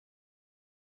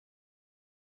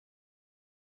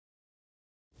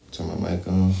Turn my mic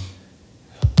on.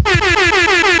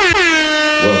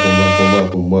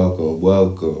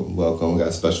 Welcome. We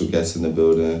got special guests in the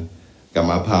building. Got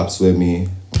my pops with me.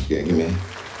 Yeah, give me a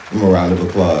round of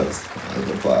applause.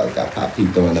 Got Pop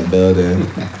Pito in the building.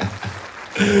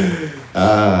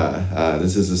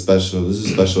 This is a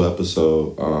special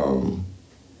episode.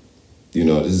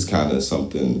 This is kind of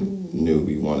something new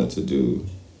we wanted to do.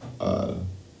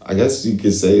 I guess you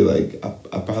could say, like,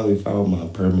 I probably found my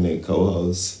permanent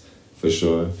co-host, for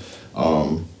sure.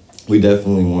 We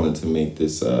definitely wanted to make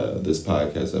this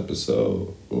podcast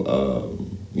episode,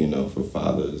 for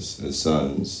fathers and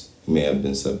sons who may have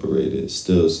been separated,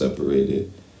 still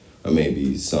separated, or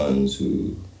maybe sons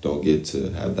who don't get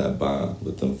to have that bond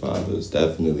with them fathers.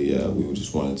 Definitely, we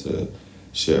just wanted to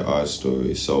share our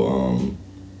story. So,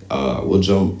 we'll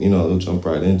jump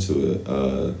right into it.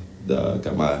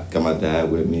 Got my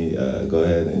dad with me. Go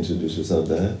ahead and introduce yourself,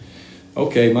 Dad.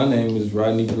 Okay, my name is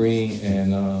Rodney Green,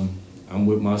 and I'm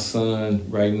with my son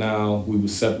right now. We were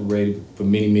separated for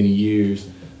many, many years.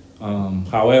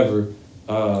 However,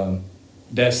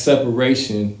 that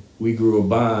separation, we grew a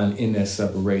bond in that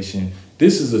separation.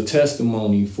 This is a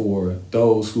testimony for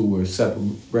those who were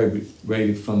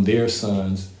separated from their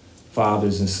sons,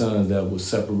 fathers and sons that were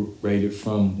separated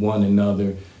from one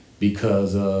another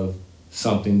because of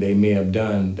something they may have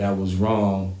done that was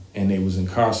wrong and they was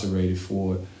incarcerated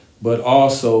for it. But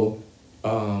also,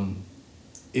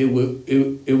 it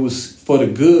was for the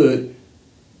good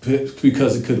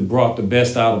because it could have brought the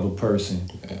best out of a person,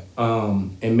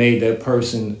 and made that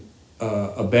person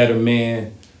a better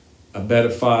man, a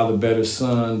better father, better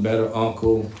son, better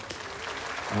uncle,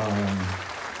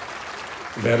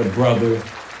 better brother.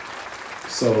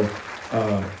 So,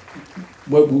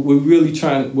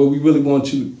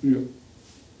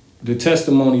 the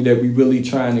testimony that we really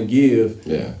trying to give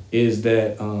is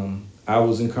that I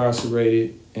was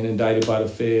incarcerated and indicted by the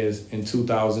feds in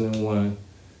 2001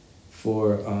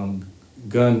 for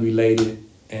gun-related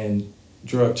and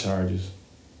drug charges.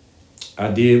 I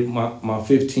did my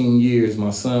 15 years. My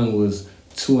son was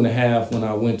 2.5 when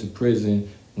I went to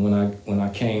prison. When I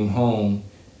came home,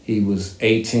 he was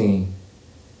 18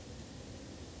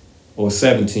 or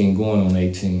 17, going on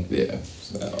 18. Yeah,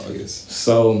 August.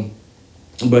 So,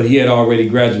 but he had already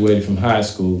graduated from high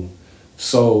school.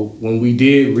 So when we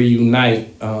did reunite,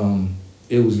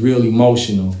 it was real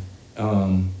emotional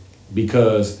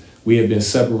because we had been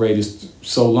separated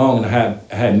so long, and I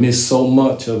had missed so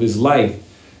much of his life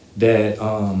that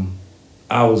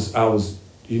I was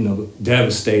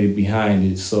devastated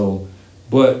behind it. So,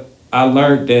 but I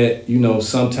learned that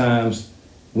sometimes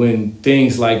when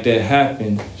things like that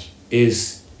happen,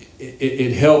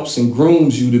 it helps and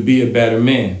grooms you to be a better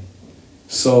man.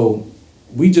 So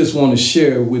we just want to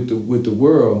share with the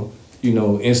world,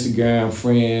 Instagram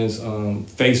friends,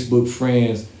 Facebook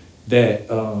friends, that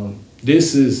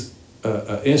this is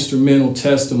an instrumental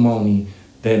testimony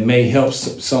that may help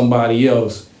somebody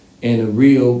else in a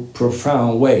real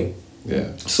profound way.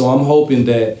 Yeah. So I'm hoping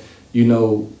that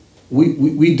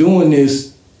we doing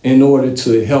this in order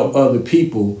to help other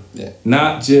people,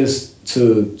 not just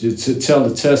to tell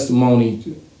the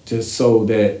testimony just so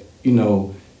that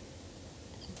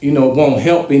it won't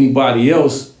help anybody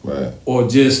else, right? Or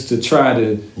just to try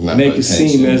to Not make it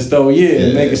seem as though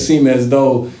make it seem as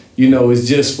though it's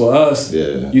just for us.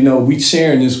 Yeah. We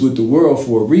sharing this with the world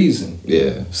for a reason.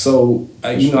 Yeah. So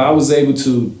I was able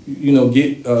to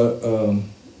get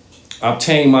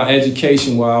obtain my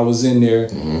education while I was in there.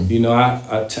 Mm-hmm. I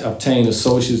obtained an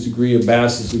associate's degree, a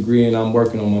bachelor's degree, and I'm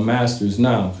working on my master's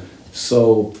now.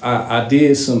 So I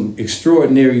did some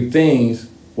extraordinary things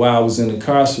while I was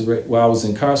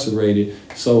incarcerated.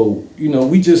 So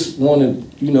we just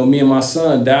wanted me and my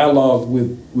son dialogue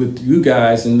with you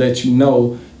guys and let you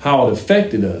know how it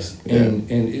affected us, and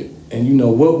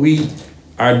what we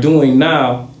are doing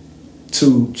now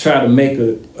to try to make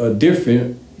a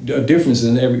difference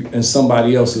in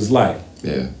somebody else's life.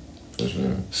 Yeah, for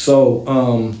sure. So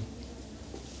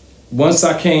once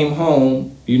I came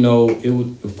home,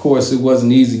 of course it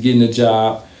wasn't easy getting a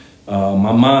job.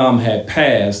 My mom had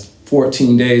passed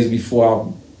 14 days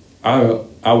before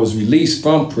I was released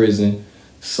from prison.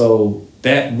 So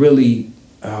that really,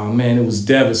 it was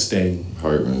devastating.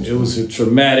 Heart-wrenching. It was a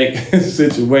traumatic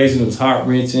situation. It was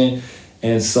heart-wrenching.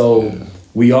 And so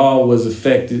we all was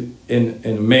affected in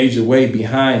a major way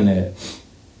behind that.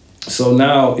 So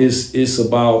now it's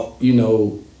about,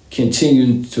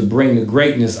 continuing to bring the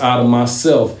greatness out of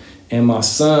myself. And my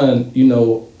son,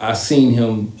 I seen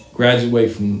him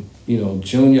graduate from,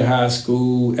 junior high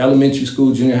school, elementary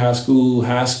school, junior high school,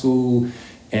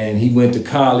 and he went to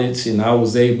college, and I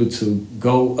was able to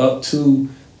go up to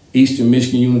Eastern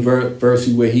Michigan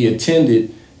University where he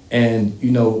attended, and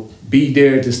be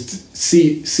there to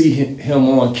see him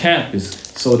on campus.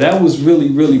 So that was really,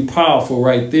 really powerful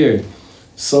right there.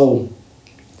 So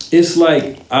it's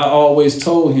like I always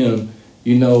told him,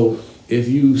 if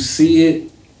you see it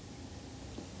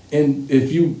and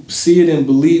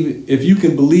believe it, if you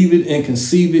can believe it and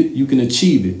conceive it, you can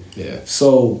achieve it. Yeah.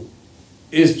 So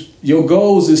your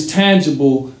goals is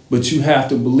tangible, but you have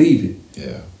to believe it.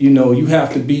 Yeah. You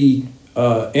have to be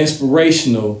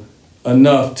inspirational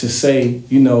enough to say,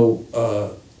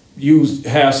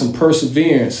 have some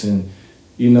perseverance and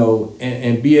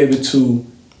be able to.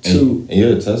 And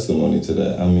you're a testimony to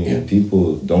that. I mean,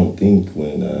 people don't think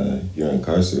when you're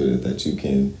incarcerated that you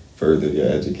can further your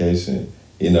education.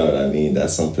 You know what I mean?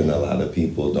 That's something a lot of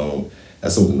people don't.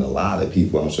 That's something a lot of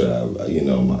people, I'm sure,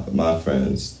 my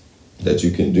friends, that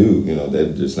you can do.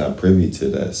 They're just not privy to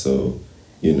that. So,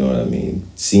 you know what I mean?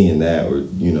 Seeing that, or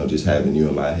just having you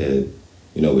in my head,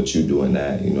 with you doing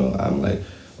that, I'm like,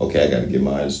 okay, I got to get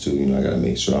mine too. I got to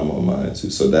make sure I'm on mine too.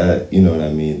 So that, you know what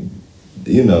I mean?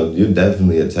 You're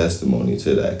definitely a testimony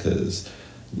to that, because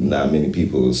not many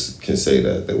people can say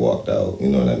that they walked out, you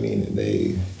know what I mean, and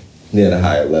they're at a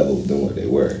higher level than what they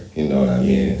were, you know what I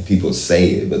mean? Yeah. People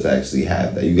say it, but to actually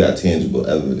have that, you got tangible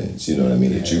evidence, you know what I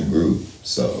mean, that you grew.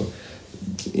 So,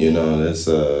 that's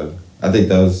I think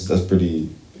that's pretty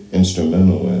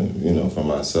instrumental, and for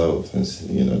myself, and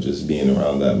just being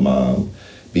around that mom,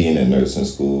 being in nursing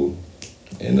school,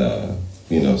 and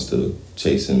still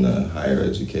chasing higher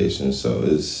education. So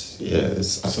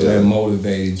that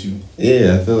motivated you.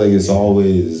 Yeah, I feel like it's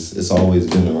always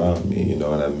been around me. You know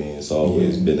what I mean? It's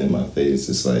always been in my face.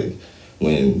 It's like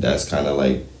when that's kind of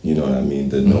like, you know what I mean,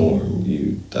 the norm.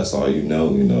 That's all you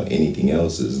know. Anything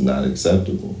else is not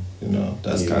acceptable.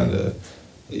 That's kind of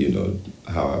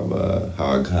how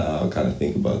I kind of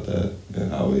think about that,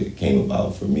 and how it came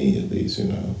about for me, at least.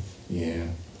 Yeah.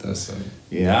 That's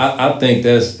I think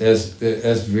that's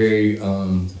very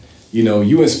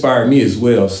you inspired me as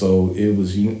well. So it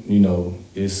was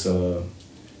it's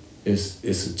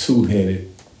a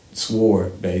two-headed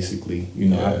sword, basically.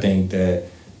 I think that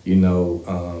we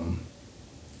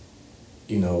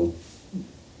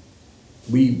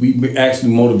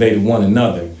actually motivated one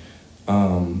another,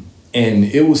 and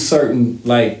it was certain,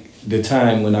 like the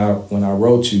time when I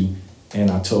wrote you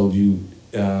and I told you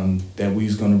that we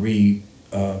was gonna read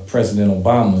President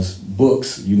Obama's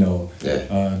books,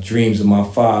 Dreams of My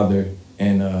Father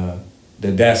and The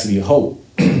Audacity of Hope,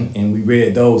 and we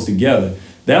read those together.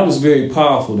 That was very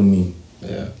powerful to me,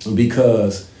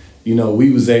 because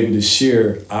we was able to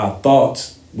share our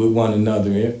thoughts with one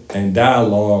another and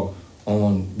dialogue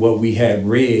on what we had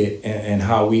read and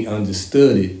how we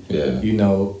understood it.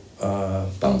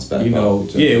 Bounce back.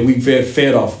 We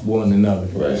fed off one another.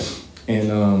 Right.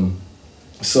 And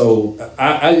so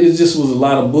it just was a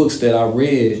lot of books that I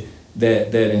read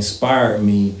that inspired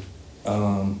me.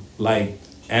 Like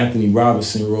Anthony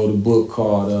Robinson wrote a book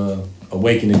called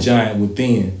Awaken the Giant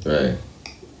Within. Right.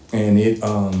 And it,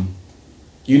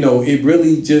 it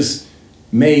really just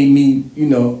made me,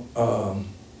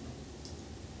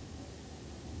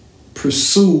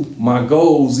 pursue my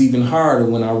goals even harder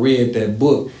when I read that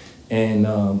book. And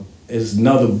there's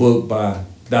another book by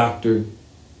Dr.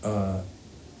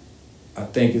 I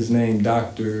think his name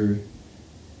Dr.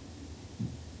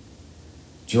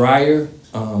 Dreyer,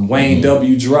 Wayne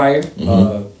W. Dreyer.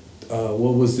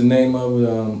 What was the name of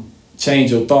it?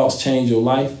 Change Your Thoughts, Change Your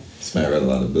Life. This man read a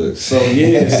lot of books. So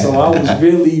so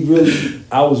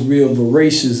I was real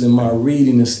voracious in my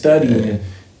reading and studying,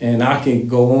 and I can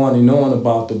go on and on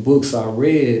about the books I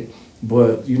read.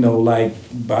 But like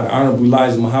by the Honorable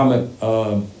Elijah Muhammad,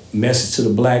 Message to the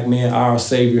Black Man, Our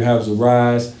Savior Has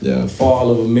Arise, The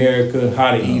Fall of America,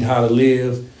 How to Eat, How to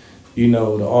Live, the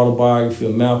autobiography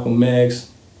of Malcolm X,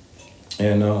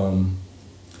 and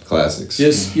classics.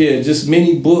 Just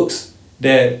many books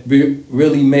that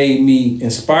really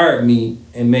inspired me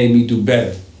and made me do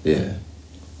better. Yeah.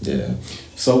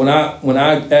 So when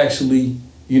I actually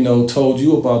told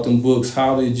you about them books,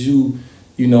 how did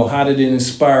how did it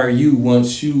inspire you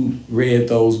once you read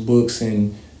those books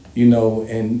and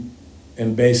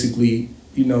and basically,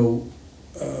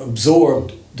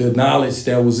 absorbed the knowledge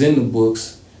that was in the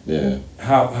books? Yeah.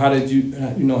 How did you,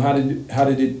 how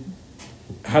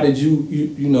did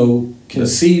you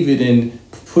conceive it and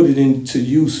put it into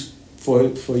use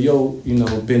for your,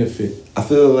 benefit? I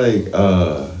feel like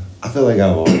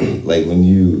I've always, like when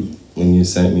you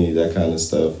sent me that kind of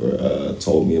stuff or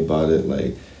told me about it,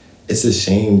 like it's a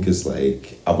shame because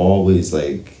like I've always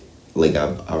I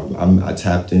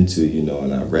tapped into,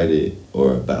 and I read it,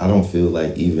 but I don't feel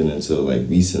like even until like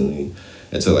recently,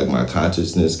 until like my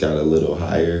consciousness got a little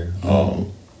higher.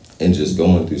 And just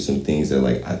going through some things that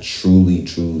like I truly,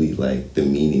 truly like the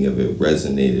meaning of it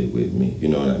resonated with me. You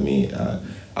know what I mean?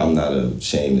 I'm not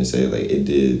ashamed to say like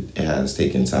it has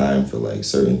taken time for like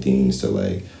certain things to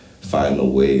like find a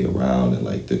way around and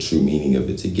like the true meaning of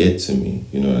it to get to me.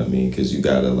 You know what I mean? Because you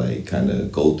gotta like kind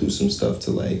of go through some stuff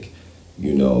to like,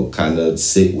 you know, kind of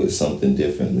sit with something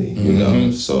differently. You know,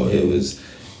 so it was.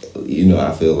 You know,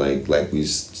 I feel like I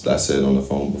said on the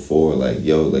phone before, like,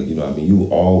 yo, like, you know what I mean? You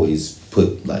always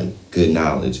put, like, good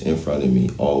knowledge in front of me.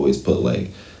 Always put,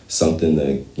 like, something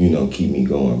to, you know, keep me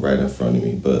going right in front of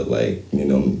me. But, like, you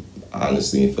know,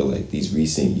 honestly, I feel like these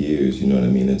recent years, you know what I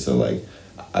mean? Until, like,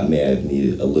 I may have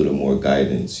needed a little more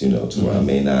guidance, you know, to where I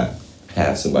may not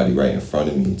have somebody right in front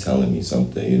of me telling me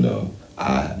something, you know.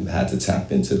 I had to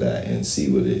tap into that and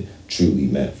see what it truly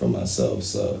meant for myself.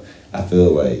 So I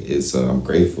feel like I'm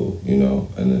grateful, you know,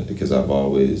 and because I've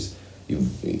always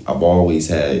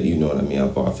had, you know what I mean.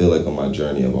 I feel like on my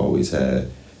journey, I've always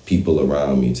had people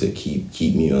around me to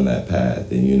keep me on that path,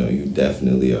 and you know, you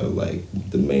definitely are like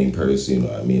the main person, you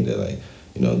know what I mean. That like,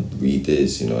 you know, read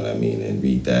this, you know what I mean, and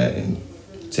read that, and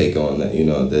take on that, you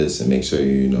know, this, and make sure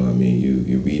you know what I mean,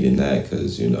 you're reading that,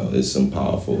 because you know it's some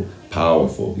powerful,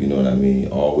 you know what I mean.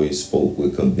 Always spoke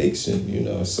with conviction, you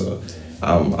know. So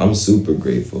I'm super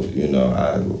grateful, you know.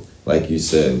 I, like you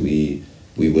said, we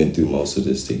went through most of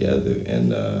this together,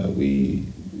 and we,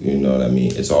 you know what I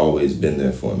mean, it's always been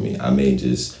there for me. I may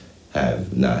just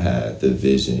have not had the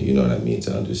vision, you know what I mean,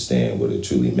 to understand what it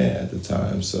truly meant at the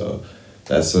time. So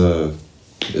that's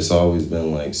it's always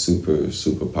been like super,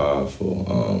 super powerful.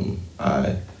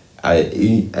 And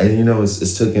you know,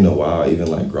 it's taken a while, even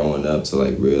like growing up, to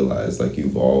like realize like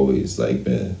you've always like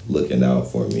been looking out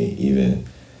for me, even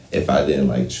if I didn't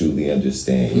like truly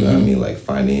understand, you know what I mean, like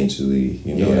financially,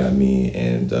 you know what Ian,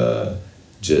 and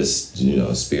just, you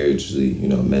know, spiritually, you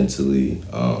know, mentally.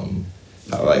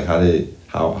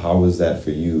 How was that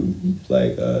for you?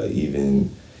 Like even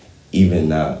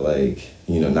not like,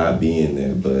 you know, not being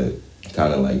there, but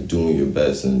kind of like doing your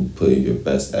best and putting your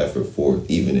best effort forth,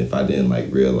 even if I didn't like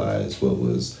realize what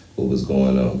was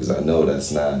going on, because I know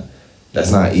that's not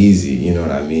easy, you know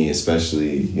what I mean,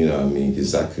 especially, you know what I mean,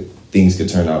 because things could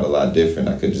turn out a lot different.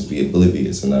 I could just be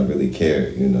oblivious and not really care,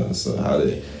 you know. So how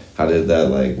did that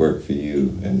like work for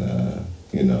you, and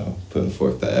you know, putting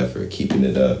forth the effort, keeping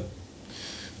it up?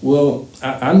 Well,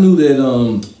 I knew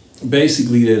that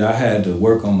basically that I had to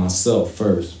work on myself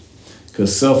first,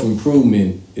 because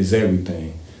self-improvement is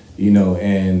everything, you know,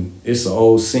 and it's an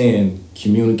old saying,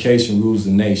 communication rules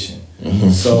the nation.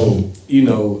 So, you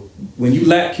know, when you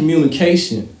lack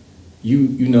communication,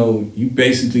 you know, you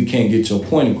basically can't get your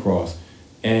point across.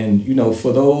 And, you know,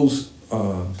 for those,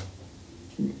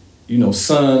 you know,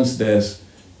 sons that's,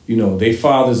 you know, they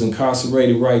father's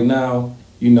incarcerated right now,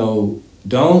 you know,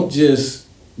 don't just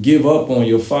give up on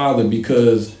your father,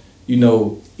 because, you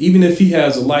know, even if he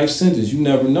has a life sentence, you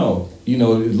never know. You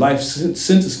know, life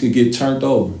sentence could get turned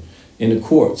over in the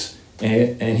courts,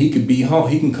 and he could be home.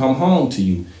 He can come home to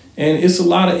you, and it's a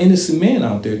lot of innocent men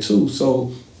out there too.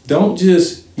 So don't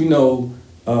just, you know,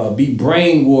 be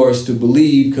brainwashed to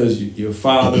believe because your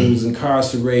father was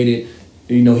incarcerated,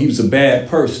 you know, he was a bad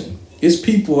person. It's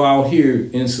people out here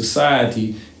in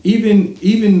society,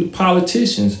 even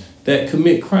politicians, that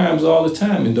commit crimes all the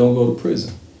time and don't go to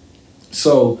prison.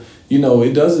 So, you know,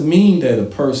 it doesn't mean that a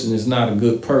person is not a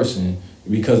good person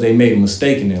because they made a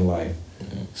mistake in their life.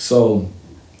 So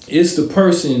it's the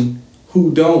person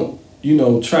who don't, you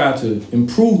know, try to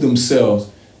improve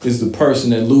themselves is the person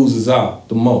that loses out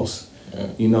the most.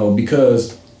 You know,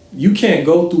 because you can't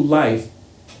go through life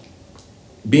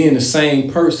being the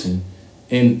same person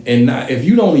and not, if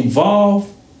you don't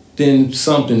evolve, then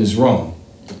something is wrong.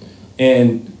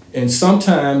 And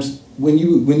sometimes when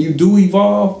you do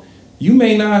evolve, you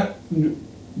may not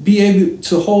be able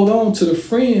to hold on to the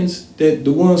friends, that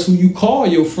the ones who you call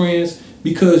your friends,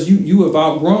 because you have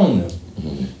outgrown them.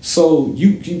 So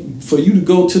for you to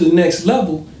go to the next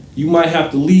level, you might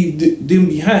have to leave them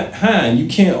behind. You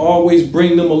can't always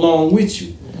bring them along with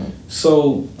you.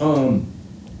 So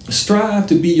strive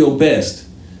to be your best,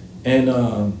 and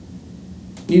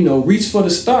you know, reach for the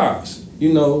stars.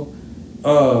 You know,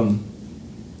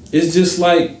 it's just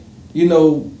like, you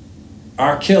know,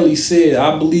 R. Kelly said,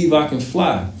 "I believe I can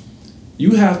fly."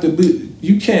 You have to be.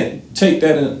 You can't take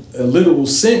that in a literal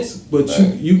sense, but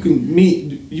you can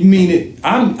mean it.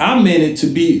 I meant it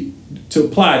to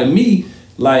apply to me.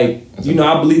 Like, you know,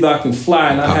 I believe I can fly,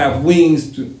 and I have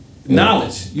wings.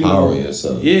 Knowledge, you know,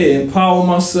 yourself. Yeah, empower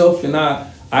myself, and I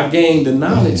gain the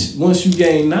knowledge. Once you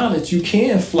gain knowledge, you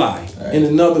can fly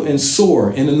and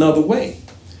soar in another way.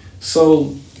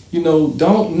 So,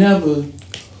 don't never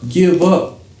give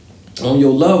up on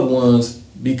your loved ones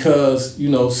because,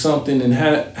 something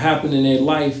happened in their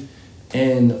life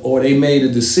or they made a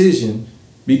decision,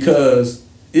 because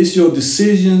it's your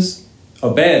decisions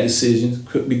are bad decisions,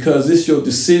 because it's your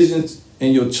decisions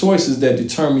and your choices that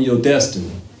determine your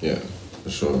destiny. Yeah, for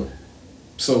sure.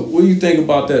 So what do you think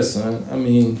about that, son? I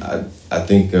mean, I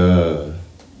think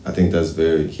that's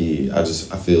very key. I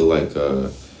feel like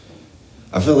a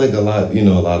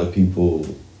lot of people.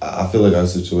 I feel like our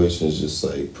situation is just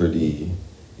like pretty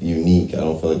unique. I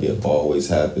don't feel like it always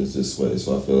happens this way.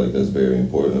 So I feel like that's very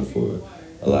important for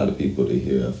a lot of people to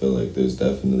hear. I feel like there's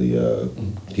definitely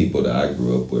people that I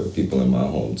grew up with, people in my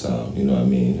hometown, you know what I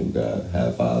mean, who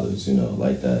had fathers,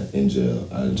 like that in jail,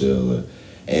 out of jail,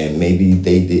 and maybe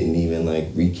they didn't even like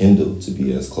rekindle to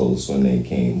be as close when they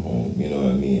came home, you know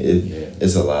what I mean?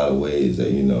 It's a lot of ways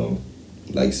that,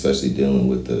 like especially dealing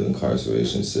with the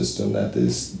incarceration system, that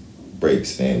this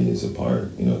breaks families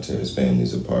apart, tears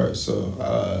families apart. So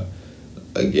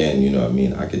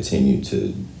again, I continue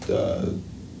to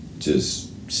just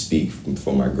speak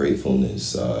for my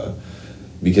gratefulness,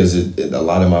 because a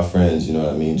lot of my friends,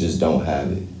 just don't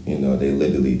have it. They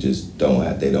literally just don't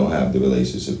have the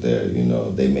relationship there.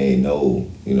 They may know,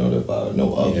 the father,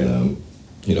 know of them,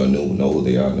 know who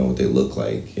they are, know what they look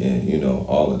like, and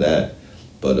all of that.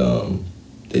 But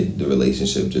the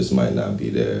relationship just might not be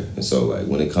there. And so like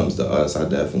when it comes to us, I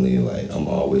definitely I'm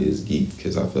always geeked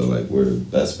because I feel like we're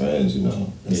best friends,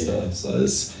 and stuff. So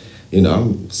it's,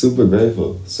 I'm super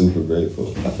grateful.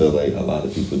 I feel like a lot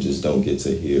of people just don't get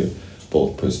to hear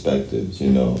both perspectives,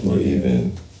 or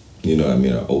even,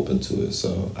 are open to it.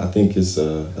 So I think it's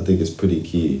pretty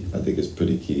key.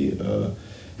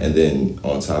 And then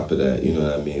on top of that,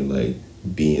 like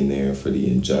being there for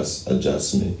the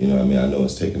adjustment. I know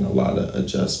it's taken a lot of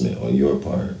adjustment on your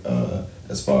part,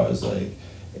 as far as like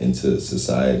into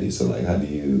society. So like, how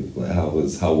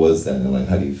was that, and like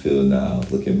how do you feel now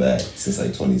looking back since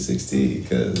like 2016?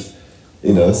 Because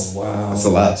it's a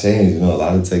lot changed. A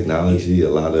lot of technology, a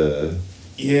lot of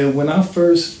when I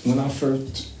first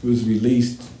was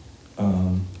released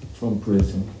from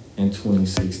prison in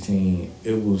 2016,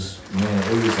 it was a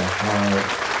hard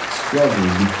struggle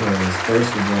because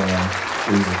first of all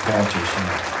it was a culture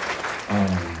shock.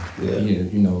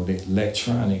 The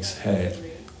electronics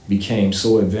became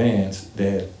so advanced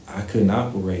that I couldn't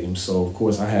operate them. So of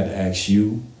course I had to ask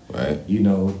you, right,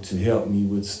 to help me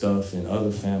with stuff, and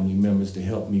other family members to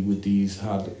help me with these,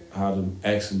 how to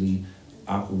actually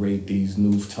operate these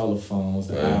new telephones,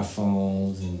 the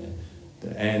iPhones and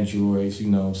the Androids.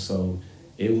 So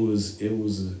it was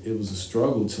a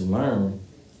struggle to learn,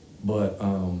 but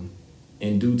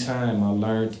in due time I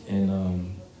learned, and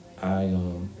I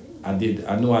know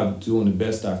I was doing the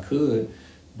best I could.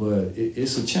 But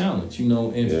it's a challenge,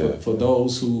 and for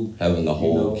those who having the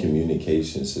whole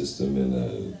communication system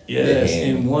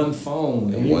in one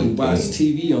phone, and you can watch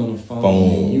TV on the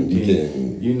phone, and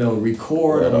you can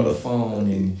record on the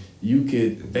phone, and you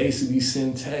could basically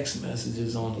send text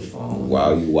messages on the phone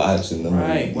while you watching the movie.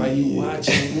 Right, while you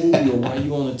watching a movie, or while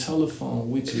you on the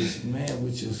telephone, which is you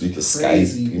can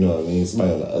crazy. Skype,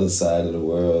 somebody on the other side of the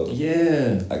world.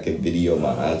 Yeah, I can video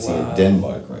my auntie in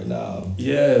Denmark right now.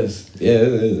 Yes. Yeah,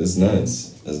 it's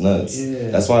nuts. It's nuts. Yeah.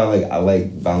 That's why I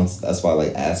like bounce. That's why I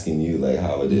like asking you like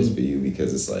how it is for you,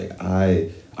 because it's like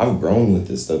I've grown with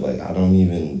this stuff. Like I don't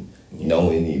even know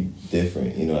any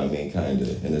different, kind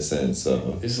of in a sense.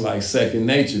 So it's like second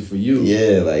nature for you.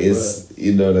 Yeah, like it's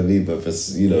what I mean. But for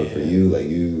for you, like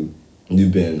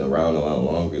you've been around a lot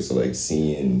longer. So like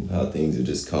seeing how things have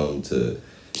just come to,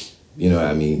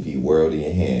 be worldly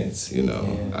enhanced. I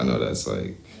know that's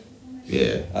like.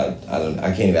 Yeah, I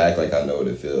can't even act like I know what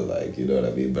it feels like, what I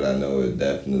mean? But I know it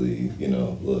definitely, a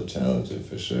little challenging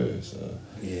for sure. So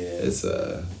it's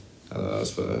I don't know,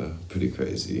 it's pretty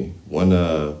crazy. One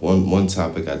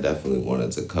topic I definitely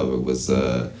wanted to cover was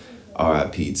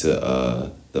R.I.P.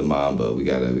 to the Mamba. We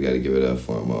gotta give it up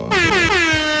for him all.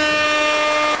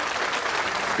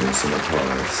 Give him some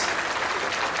applause.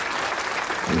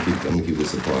 I'm gonna keep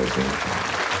this applause going.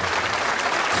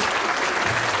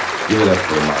 Give it up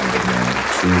for the Mamba, man.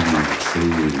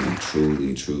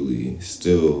 Truly.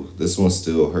 Still, this one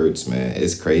still hurts, man.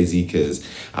 It's crazy because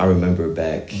I remember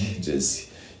back just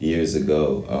years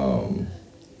ago.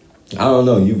 I don't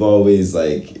know. You've always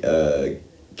like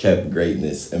kept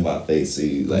greatness in my face. So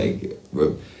you like,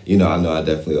 I know I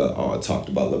definitely talked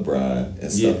about LeBron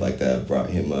and stuff like that.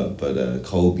 Brought him up, but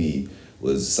Kobe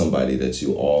was somebody that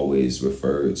you always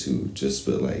referred to just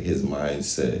with like his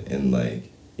mindset and like.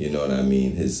 You know what I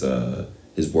mean? His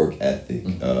work ethic,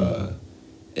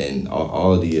 and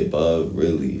all of the above,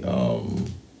 really.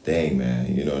 Dang,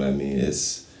 man, you know what I mean?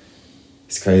 It's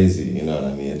crazy, you know what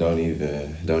I mean? It don't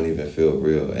even feel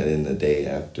real. And then the day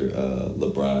after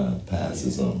LeBron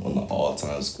passes on the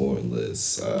all-time scoring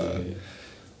list,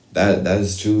 that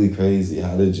is truly crazy.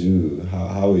 How'd you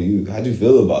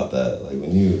feel about that? Like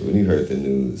when you heard the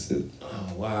news?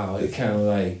 Oh wow! It kind of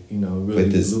like really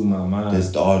blew my mind.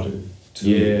 His daughter too.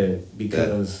 Yeah,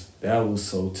 because that was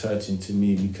so touching to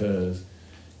me because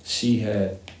she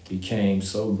had became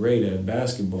so great at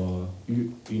basketball.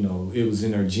 It was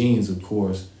in her genes, of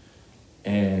course,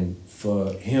 and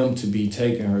for him to be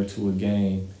taking her to a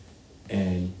game,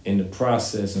 and in the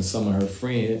process, and some of her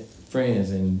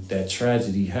friends, and that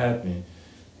tragedy happened.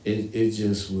 It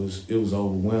just was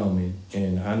overwhelming,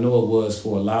 and I know it was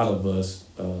for a lot of us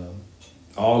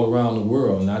all around the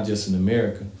world, not just in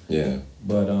America. Yeah.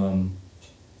 But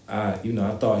I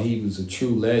thought he was a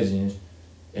true legend,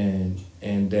 and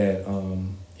that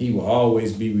he will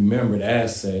always be remembered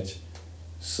as such.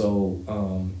 So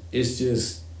it's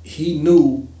just he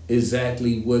knew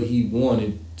exactly what he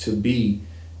wanted to be,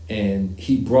 and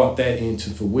he brought that into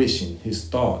fruition. His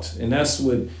thoughts, and that's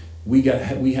what we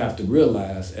have to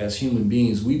realize as human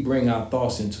beings. We bring our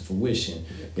thoughts into fruition.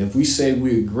 If we say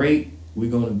we're great, we're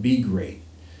gonna be great.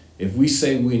 If we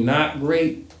say we're not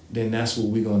great, then that's what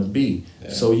we're gonna be.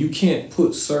 Yeah. So you can't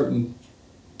put certain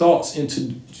thoughts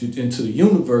into the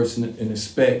universe and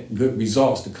expect good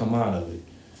results to come out of it.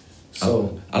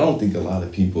 So I don't think a lot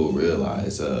of people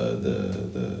realize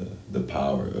the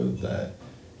power of that.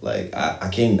 Like I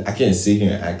can't sit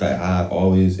here and act like it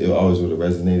always would have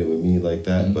resonated with me like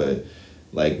that. Mm-hmm. But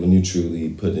like when you truly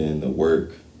put in the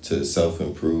work to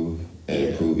self-improve and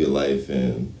improve your life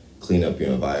and clean up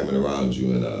your environment around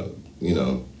you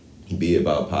and be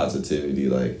about positivity.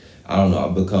 Like I don't know,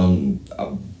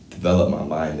 I've developed my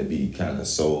mind to be kind of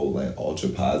so like ultra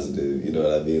positive, you know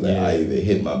what I mean? Like I even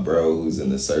hit my bro who's in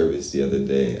the service the other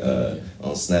day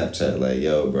on Snapchat, like,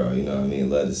 yo bro, you know what I mean?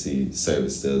 Love to see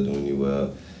service still doing you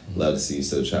well. Love to see you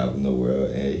still traveling the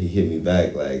world. And he hit me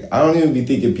back like, I don't even be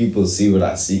thinking people see what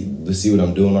I see what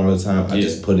I'm doing all the time. I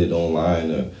just put it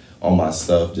online or on my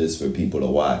stuff just for people to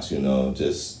watch,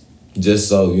 just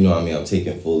so, you know what I mean, I'm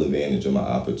taking full advantage of my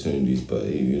opportunities. But,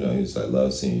 he's like,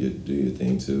 love seeing you do your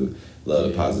thing too. Love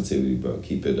the positivity, bro.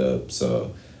 Keep it up.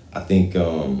 So I think,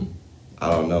 I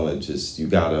don't know, it just, you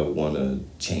gotta wanna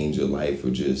change your life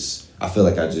or I feel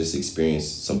like I just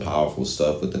experienced some powerful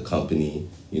stuff with the company,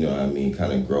 you know what I mean,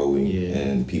 kind of growing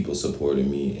and people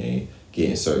supporting me and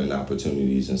getting certain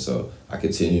opportunities. And so I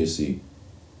continuously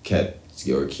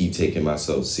keep taking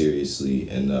myself seriously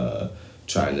and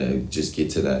trying to just get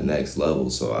to that next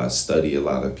level. So I study a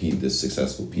lot of the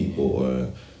successful people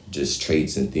or just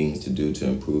traits and things to do to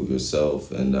improve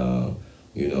yourself and,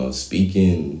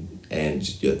 speaking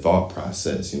and your thought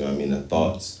process, you know what I mean, the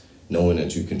thoughts. Knowing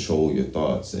that you control your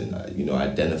thoughts and,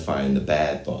 identifying the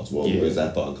bad thoughts. Well, where's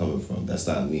that thought coming from? That's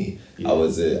not me. Yeah.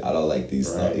 I don't like these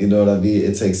thoughts. You know what I mean?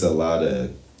 It takes a lot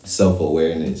of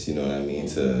self-awareness, you know what I mean?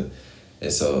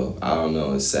 And so, I don't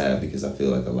know, it's sad because I feel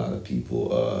like a lot of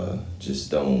people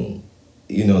just don't,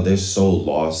 they're so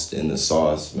lost in the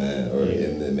sauce, man, or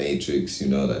in the matrix,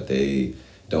 that they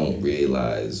don't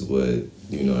realize what,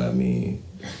 you know what I mean?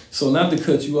 So not to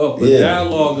cut you off, but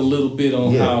dialogue a little bit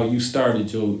on how you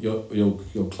started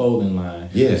your clothing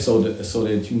line. Yeah. So that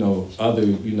other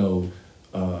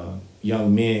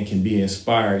young men can be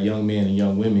inspired. Young men and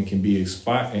young women can be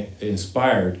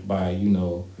inspired by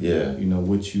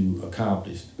what you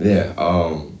accomplished. Yeah.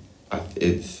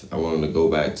 I wanted to go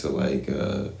back to like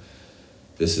I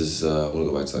want to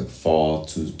go back to like fall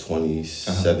to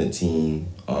 2017.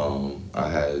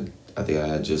 I think I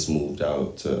had just moved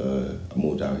out here to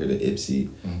Ipsy,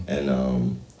 and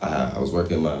I was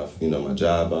working my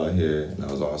job out here, and I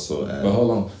was also at. But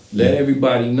hold on, let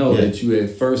everybody know that you had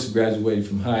first graduated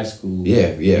from high school. Yeah.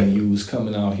 And you was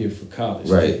coming out here for college.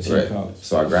 Right. College.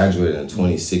 So I graduated in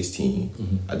 2016.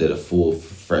 Mm-hmm. I did a full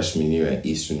freshman year at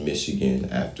Eastern Michigan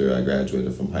after I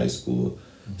graduated from high school.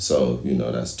 Mm-hmm. So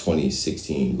that's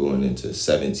 2016 going into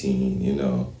 17.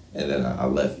 And then I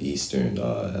left Eastern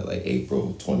at like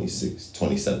April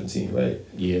 2017, right?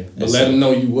 Yeah, but let them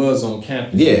know you was on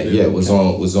campus. Yeah, was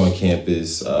on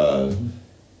campus.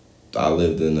 I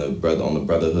lived on the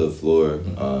Brotherhood floor,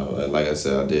 and like I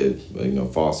said, I did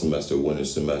fall semester, winter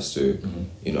semester. Mm-hmm.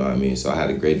 You know what I mean? So I had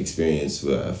a great experience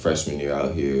freshman year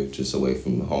out here, just away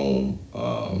from home.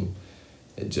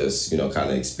 And just, kind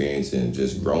of experiencing,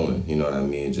 just growing, you know what I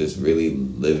mean? Just really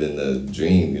living the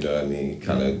dream, you know what I mean?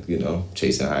 Kind of,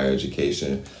 chasing higher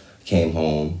education. Came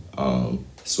home,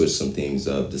 switched some things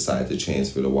up, decided to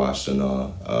transfer to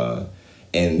Washtenaw.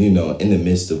 And, you know, in the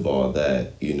midst of all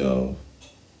that, you know,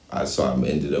 I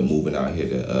ended up moving out here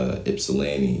to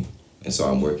Ypsilanti, and so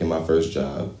I'm working my first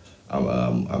job.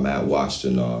 I'm at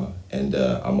Washtenaw, and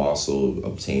I'm also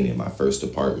obtaining my first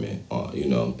apartment. You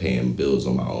know, I'm paying bills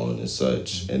on my own and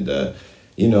such, and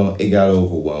you know, it got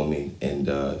overwhelming, and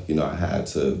you know, I had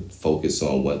to focus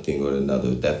on one thing or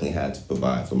another. Definitely had to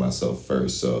provide for myself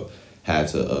first, so had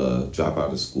to drop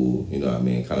out of school. You know what I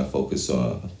mean? Kind of focus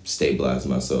on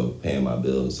stabilizing myself, paying my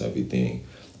bills, everything.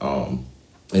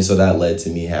 And so that led to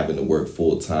me having to work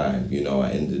full time. You know, I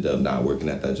ended up not working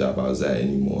at that job I was at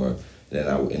anymore. Then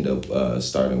I ended up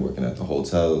starting working at the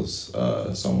hotels.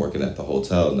 So I'm working at the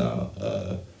hotel now.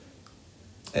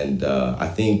 And I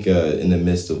think in the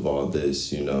midst of all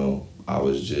this, you know, I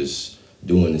was just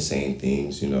doing the same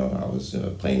things. You know, I was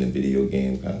playing a video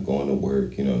game, kind of going to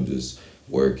work, you know, just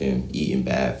working, eating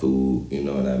bad food, you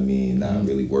know what I mean? Not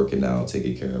really working out,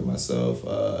 taking care of myself.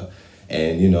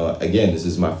 And, you know, again, this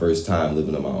is my first time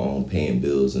living on my own, paying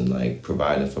bills and like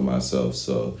providing for myself.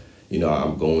 So, you know,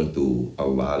 I'm going through a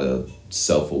lot of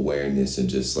self-awareness and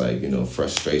just like, you know,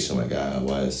 frustration, like,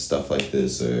 why is stuff like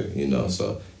this? Or, you know,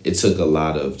 so it took a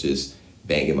lot of just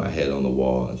banging my head on the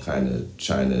wall and kind of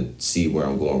trying to see where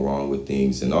I'm going wrong with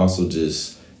things, and also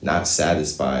just not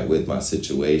satisfied with my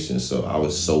situation. So I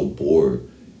was so bored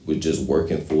with just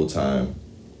working full time.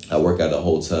 I work at a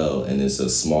hotel, and it's a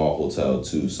small hotel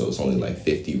too, so it's only like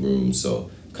 50 rooms. So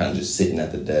kind of just sitting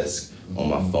at the desk on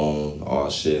my phone all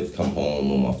shift, come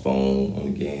home on my phone,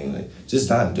 on the game, like just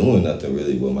not doing nothing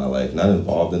really with my life, not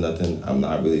involved in nothing. I'm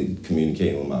not really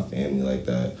communicating with my family like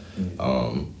that.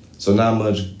 So not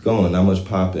much going, not much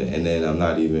popping, and then I'm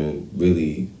not even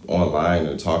really online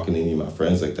or talking to any of my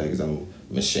friends like that because I'm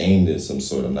ashamed in some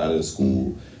sort. I'm not in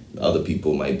school. Other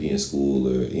people might be in school,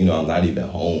 or, you know, I'm not even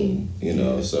home, you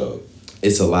know. Yeah. So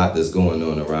it's a lot that's going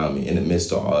on around me. In the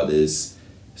midst of all this,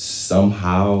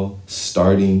 somehow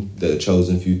starting the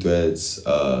Chosen Few Threads,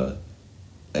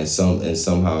 and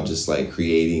somehow just like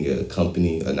creating a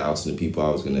company, announcing to people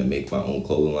I was gonna make my own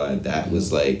clothing line, that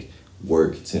was like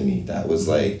work to me. That was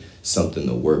like something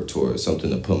to work towards, something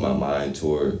to put my mind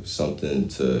toward, something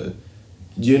to,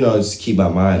 you know, just keep my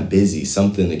mind busy,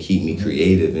 something to keep me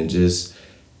creative.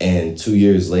 And 2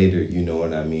 years later, you know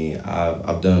what I mean,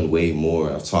 I've done way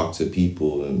more. I've talked to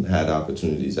people and had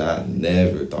opportunities I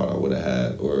never thought I would have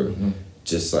had, or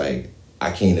just like, I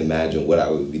can't imagine what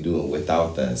I would be doing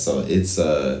without that. So it's,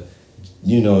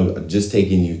 you know, just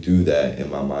taking you through that in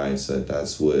my mindset,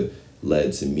 that's what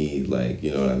led to me, like,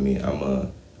 you know what I mean, I'm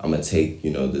gonna take,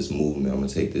 you know, this movement, I'm gonna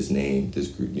take this name, this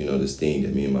group, you know, this thing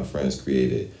that me and my friends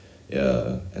created,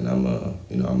 and I'm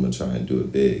gonna try and do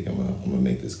it big. I'm gonna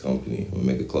make this company, I'm gonna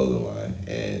make a clothing line.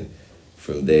 And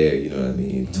from there, you know what I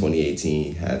mean,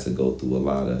 2018 had to go through a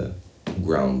lot of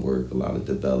groundwork, a lot of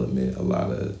development, a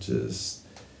lot of just,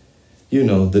 you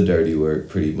know, the dirty work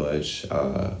pretty much.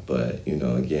 But, you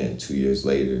know, again, 2 years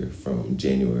later, from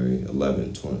January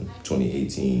 11,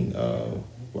 2018,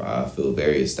 where I feel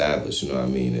very established, you know what I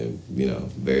mean, and, you know,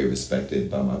 very respected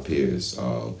by my peers.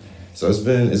 So it's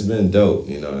been dope,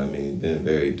 you know what I mean, been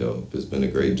very dope. It's been a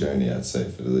great journey, I'd say,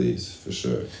 for the least, for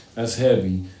sure. That's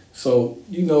heavy. So,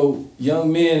 you know,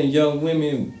 young men and young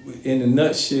women, in a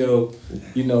nutshell,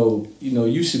 you know,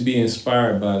 you should be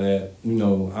inspired by that. You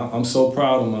know, I'm so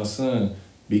proud of my son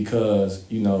because,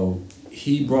 you know,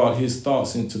 he brought his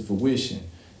thoughts into fruition,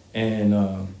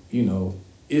 and you know,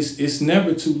 it's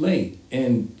never too late,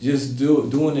 and just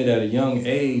doing it at a young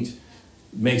age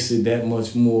makes it that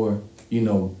much more, you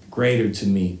know, greater to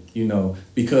me. You know,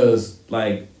 because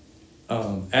like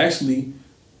actually,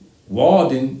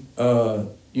 Walden.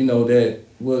 You know,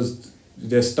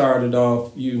 that started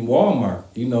off in Walmart.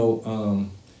 You know,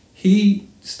 he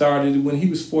started when he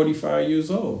was 45 years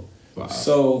old. Wow.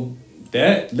 So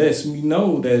that lets me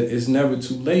know that it's never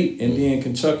too late. And then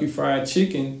Kentucky Fried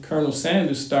Chicken, Colonel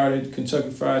Sanders started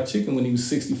Kentucky Fried Chicken when he was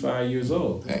 65 years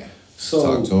old. Hey,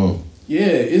 so talk to him. Yeah,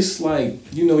 it's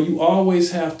like, you know, you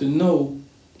always have to know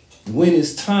when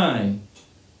it's time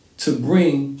to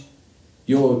bring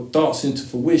your thoughts into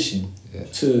fruition. Yeah.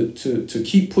 To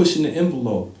keep pushing the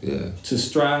envelope, to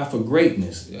strive for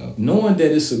greatness, knowing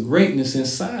that it's a greatness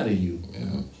inside of you.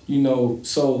 You know,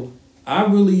 so I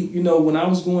really, you know, when I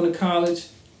was going to college,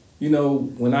 you know,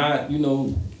 when I, you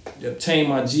know, obtained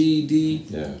my GED,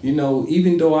 you know,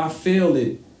 even though I failed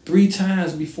it 3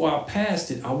 times before I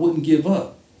passed it, I wouldn't give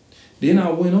up. Then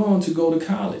I went on to go to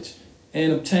college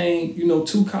and obtain, you know,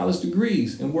 2 college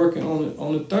degrees and working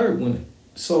on the third one.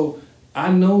 So I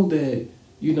know that,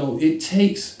 you know, it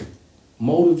takes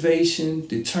motivation,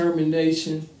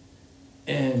 determination,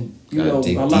 and you Gotta know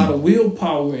dig a lot deep. of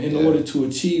willpower in Yeah. order to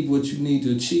achieve what you need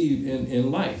to achieve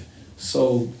in life.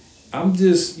 So I'm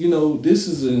just, you know, this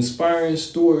is an inspiring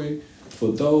story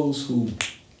for those who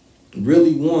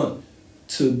really want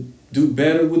to do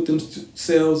better with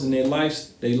themselves and their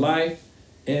life,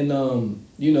 and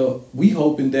you know, we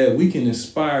hoping that we can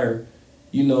inspire,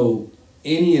 you know,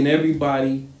 any and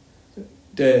everybody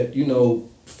that, you know,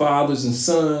 fathers and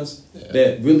sons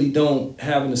that really don't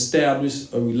have an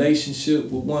established a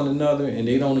relationship with one another, and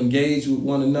they don't engage with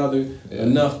one another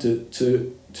enough to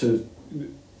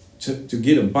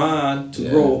get a bond, to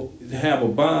grow, to have a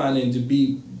bond, and to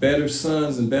be better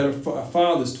sons and better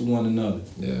fathers to one another.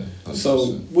 Yeah. 100%. So,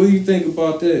 what do you think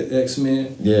about that,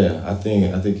 X-Man? Yeah, I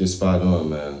think you're spot on,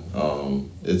 man.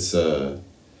 It's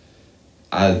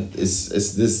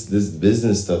this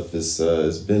business stuff is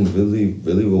it's been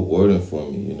really rewarding for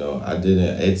me. You know,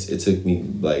 it took me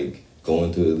like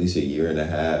going through at least a year and a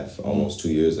half, almost 2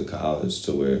 years of college,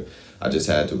 to where I just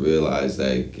had to realize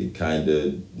that it kind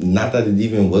of, not that it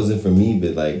even wasn't for me,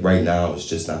 but like right now it's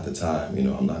just not the time. You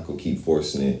know, I'm not gonna keep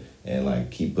forcing it and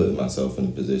like keep putting myself in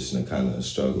a position to kind of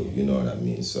struggle. You know what I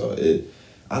mean? So it's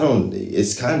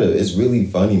really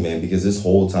funny, man, because this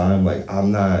whole time, like,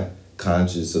 I'm not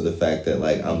conscious of the fact that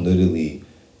like I'm literally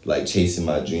like chasing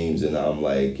my dreams, and I'm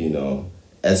like, you know,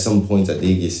 at some points I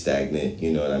did get stagnant,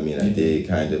 you know what I mean? I did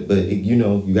kind of, but you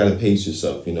know, you gotta pace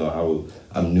yourself. You know,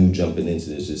 I'm new jumping into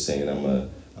this, just saying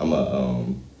I'm a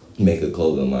make a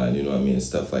clothing line, you know what I mean, and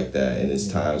stuff like that. And it's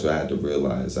times where I had to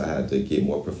realize I had to get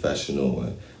more professional,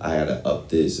 and I had to up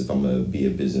this if I'm gonna be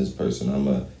a business person.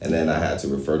 And then I had to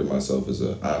refer to myself as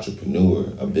an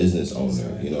entrepreneur, a business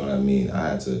owner. You know what I mean? I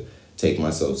had to take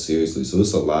myself seriously. So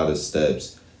it's a lot of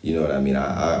steps. You know what I mean?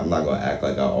 I'm not gonna act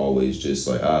like I always just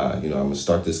like, you know, I'm gonna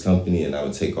start this company and I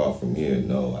would take off from here.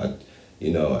 No,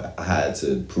 I had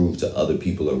to prove to other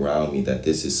people around me that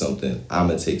this is something I'm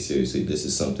gonna take seriously. This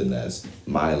is something that's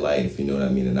my life, you know what I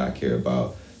mean, and I care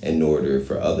about, in order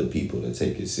for other people to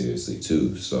take it seriously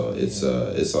too. So it's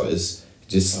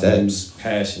just steps.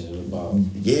 Passionate about.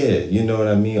 Yeah, you know what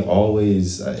I mean?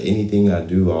 Always, anything I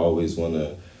do, I always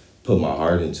wanna put my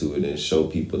heart into it and show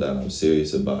people that I'm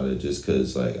serious about it, just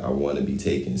because like I want to be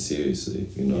taken seriously,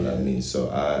 you know what I mean? So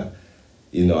I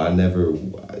never,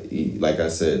 like I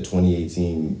said,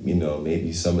 2018, you know,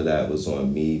 maybe some of that was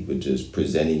on me, but just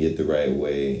presenting it the right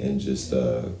way and just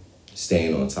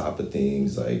staying on top of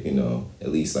things. Like, you know, at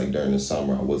least like during the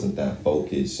summer, I wasn't that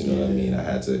focused, you know what I mean? I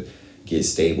had to get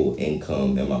stable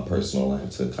income in my personal life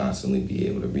to constantly be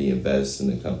able to reinvest in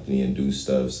the company and do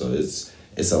stuff. So it's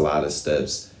a lot of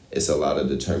steps. It's a lot of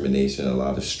determination, a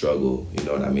lot of struggle, you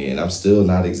know what I mean? And I'm still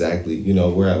not exactly, you know,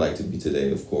 where I'd like to be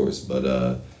today, of course, but,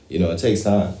 you know, it takes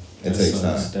time. It takes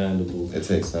time. Understandable. It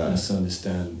takes time. That's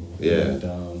understandable. Yeah.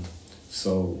 And,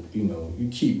 so, you know, you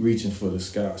keep reaching for the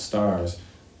stars.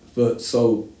 But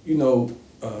so, you know,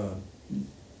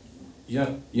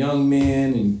 young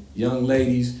men and young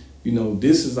ladies, you know,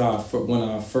 this is one of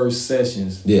our first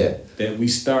sessions that we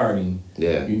starting,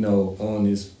 you know, on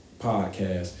this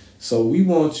podcast. So we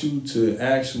want you to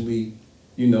actually,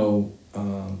 you know,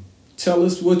 tell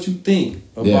us what you think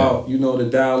about, you know, the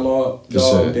dialogue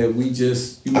that we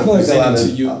just, you know, I feel like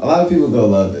a lot of people gonna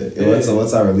love it. Yeah.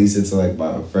 Once I release it to like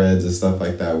my friends and stuff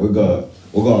like that, we're gonna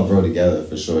grow together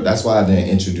for sure. That's why I didn't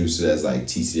introduce it as like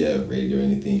TCF radio or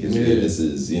anything, because this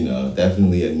is, you know,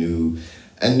 definitely a new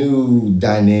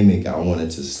dynamic I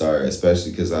wanted to start, especially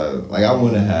because I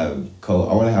want to have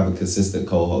a consistent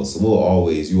co-host. So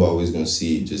you always gonna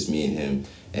see just me and him,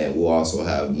 and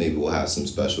we'll have some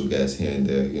special guests here and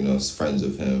there, you know, friends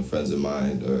of him, friends of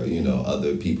mine, or, you know,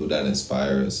 other people that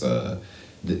inspire us.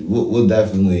 We'll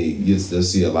definitely, you'll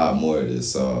see a lot more of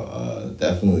this. So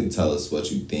definitely tell us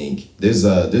what you think. There's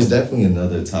definitely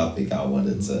another topic I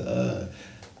wanted to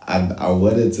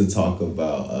talk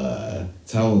about.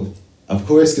 Of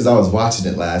course, because I was watching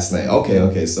it last night.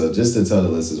 Okay. So just to tell the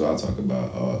listeners what I'll talk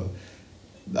about.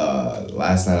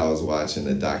 Last night I was watching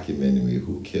the documentary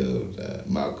Who Killed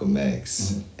Malcolm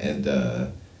X. And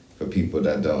for people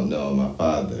that don't know, my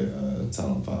father,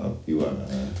 tell him, Pop, you are...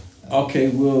 Okay,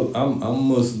 well, I'm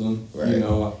Muslim, right. You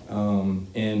know,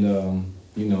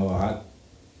 you know,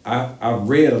 I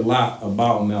read a lot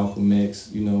about Malcolm X.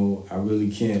 You know, I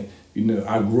really can't. You know,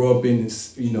 I grew up in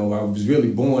this. You know, I was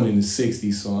really born in the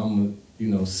 '60s, so I'm a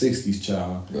 60s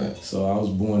child. Right. So I was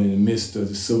born in the midst of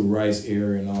the civil rights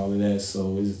era and all of that.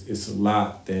 So it's a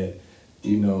lot that,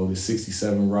 you know, the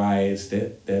 '67 riots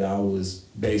that I was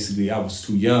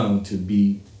too young to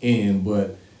be in,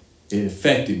 but it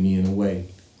affected me in a way.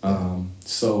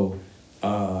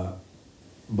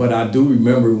 But I do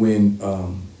remember when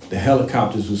the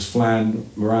helicopters was flying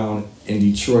around in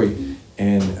Detroit,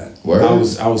 and Word?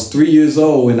 I was 3 years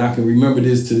old, and I can remember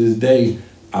this to this day.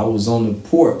 I was on the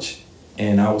porch,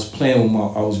 and I was playing with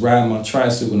I was riding my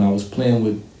tricycle, and I was playing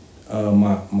with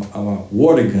my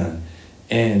water gun,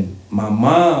 and my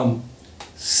mom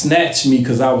snatched me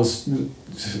because I was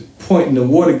pointing the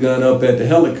water gun up at the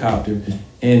helicopter.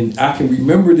 And I can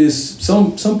remember this.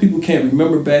 Some people can't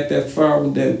remember back that far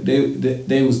when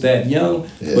they was that young,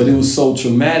 but it was so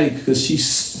traumatic because she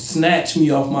snatched me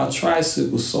off my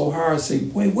tricycle so hard. Say,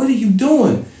 wait, what are you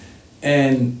doing?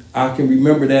 And I can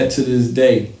remember that to this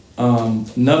day.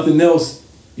 Nothing else,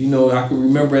 I can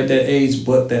remember at that age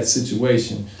but that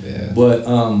situation. Yeah. But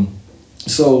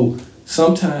so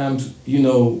sometimes,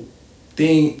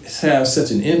 things have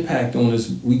such an impact on us,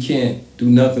 we can't do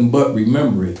nothing but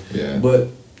remember it. Yeah. But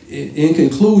in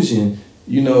conclusion,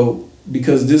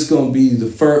 because this gonna be the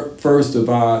first of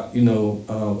our,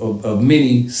 of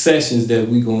many sessions that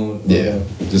we gonna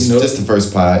just the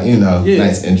first part,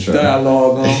 nice intro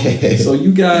dialogue on. So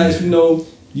you guys,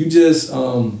 you just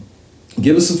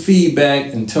give us some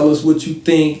feedback and tell us what you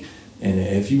think, and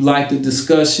if you like the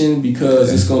discussion,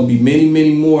 because it's gonna be many,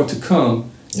 many more to come.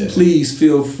 Please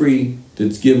feel free to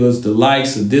give us the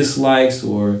likes or dislikes,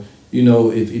 or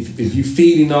if you're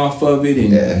feeding off of it,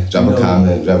 and drop a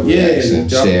comment, drop a reaction,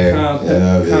 share,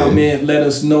 comment, let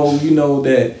us know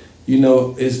that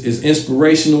it's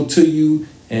inspirational to you,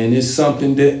 and it's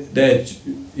something that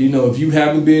if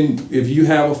you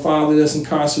have a father that's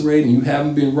incarcerated and you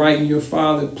haven't been writing your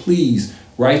father, please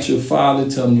write your father,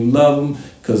 tell him you love him,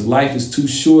 because life is too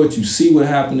short. You see what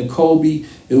happened to Kobe.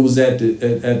 It was at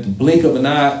the blink of an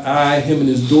eye, him and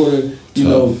his daughter,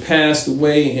 passed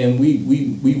away, and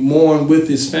we mourn with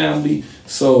his family.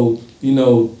 So,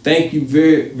 thank you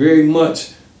very, very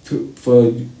much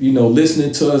for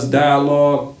listening to us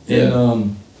dialogue.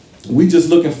 And we just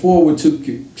looking forward to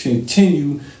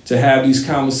continue to have these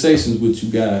conversations with you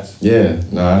guys. Yeah,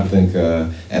 no, I think,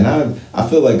 and I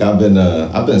feel like I've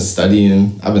been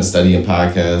studying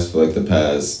podcasts for like the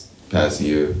past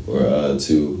year or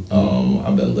two.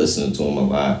 I've been listening to them a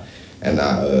lot, and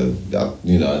I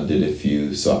did a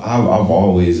few. So I've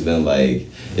always been like,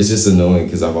 it's just annoying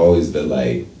because I've always been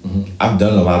like, I've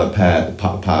done a lot of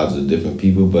pods with different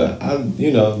people, but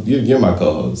you're my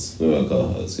co-host. We're my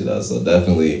co-host, so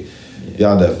definitely.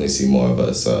 Y'all definitely see more of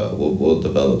us. We'll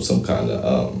develop some kind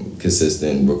of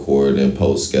consistent record and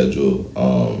post schedule.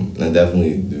 And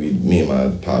definitely, me and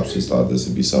my pops just thought this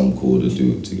would be something cool to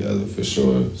do together for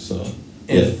sure. So.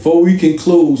 And before we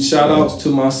conclude, shout outs to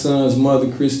my son's mother,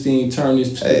 Christine Turner,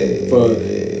 for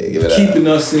keeping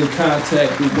us in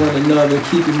contact with one another,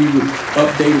 keeping me with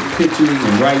updated pictures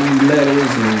and writing me letters,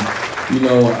 and I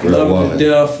love her to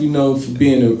death, for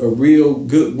being a real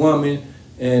good woman.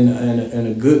 And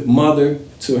a good mother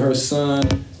to her son,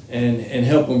 and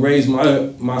helping raise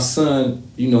my son,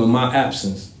 in my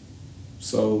absence.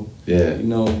 So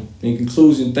in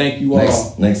conclusion, thank you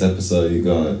all. Next episode, you're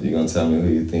gonna tell me who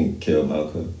you think killed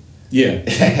Malcolm.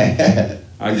 Yeah.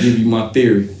 I'll give you my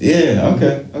theory. Yeah.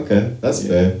 Okay. That's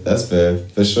fair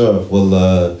for sure.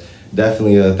 Well,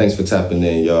 definitely. Thanks for tapping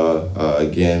in, y'all.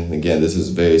 Again, this is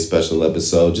a very special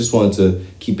episode. Just wanted to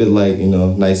keep it like,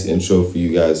 nice intro for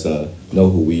you guys. Know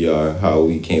who we are, how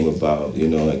we came about,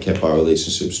 and kept our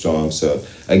relationship strong. So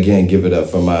again, give it up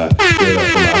for my pops in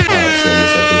this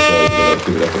episode.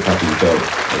 Give it up for Poppy Dope.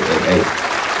 Hey.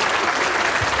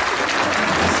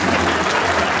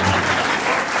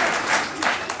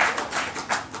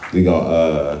 We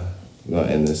gonna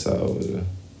end this out with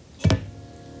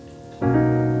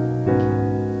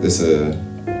this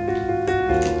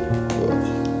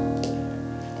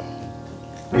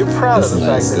You're proud of the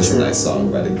fact that this is a nice song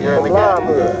by the game. You're in the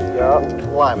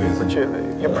gang. Lyman, but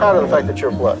you're proud of the fact that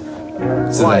you're blood.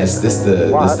 This the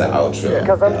outro.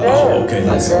 Because I'm dead. Oh, okay.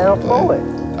 I'm down for it.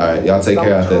 All right, y'all take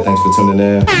care out there. Thanks for tuning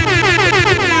in.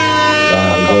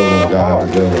 Y'all have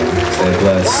a good one. Stay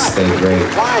blessed. Stay great.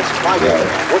 Why?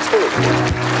 What's the reason?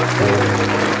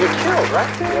 You're killed,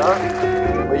 right?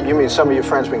 Yeah. Well, you mean some of your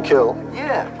friends been killed?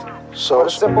 Yeah. So a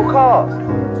simple cause.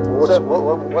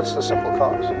 What's the simple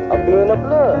cause? Of being a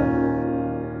blood.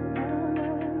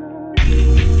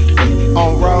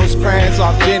 On Rosecrans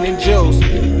off gin and juice.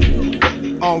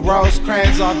 On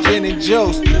Rosecrans off gin and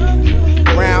juice.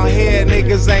 Round here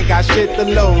niggas ain't got shit to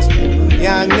lose.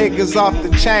 Young niggas off the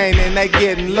chain and they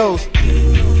getting loose.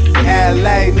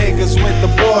 LA niggas with the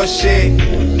bullshit.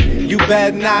 You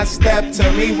better not step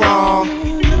to me wrong.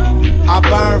 I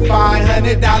burn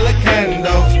 $500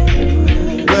 candles,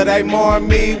 but they more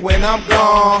me when I'm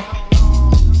gone.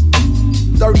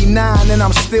 39 and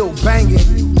I'm still banging.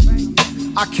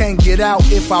 I can't get out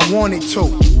if I wanted to.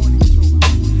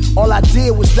 All I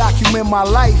did was document my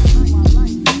life.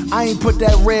 I ain't put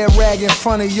that red rag in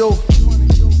front of you.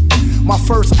 My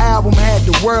first album had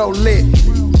the world lit.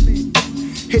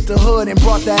 Hit the hood and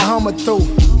brought that Hummer through.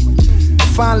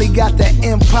 Finally got that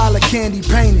Impala candy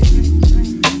painted.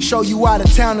 Show you out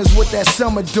of towners what that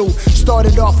summer do.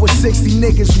 Started off with 60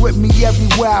 niggas with me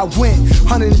everywhere I went.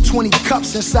 120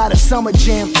 cups inside a summer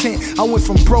jam tent. I went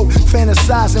from broke,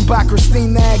 fantasizing by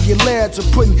Christina Aguilera, to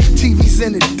putting TVs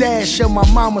in the dash of my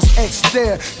mama's ex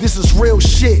there. This is real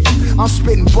shit. I'm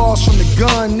spitting balls from the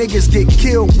gun niggas get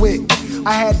killed with.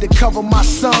 I had to cover my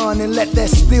son and let that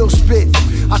steel spit.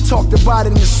 I talked about it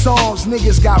in the songs,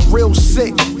 niggas got real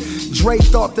sick. Dre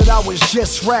thought that I was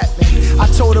just rapping. I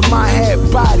told him I had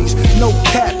bodies, no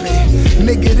capping.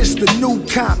 Nigga, this the new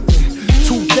Compton.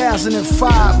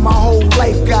 2005, my whole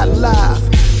life got live.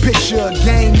 Picture a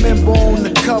gang member on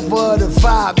the cover of the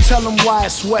Vibe. Tell them why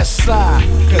it's West Side.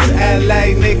 Cause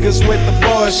LA niggas with the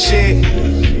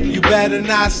bullshit. You better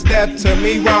not step to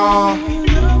me wrong.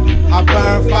 I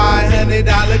burn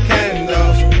 $500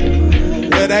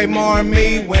 candles. Will they mourn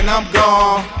me when I'm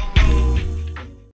gone?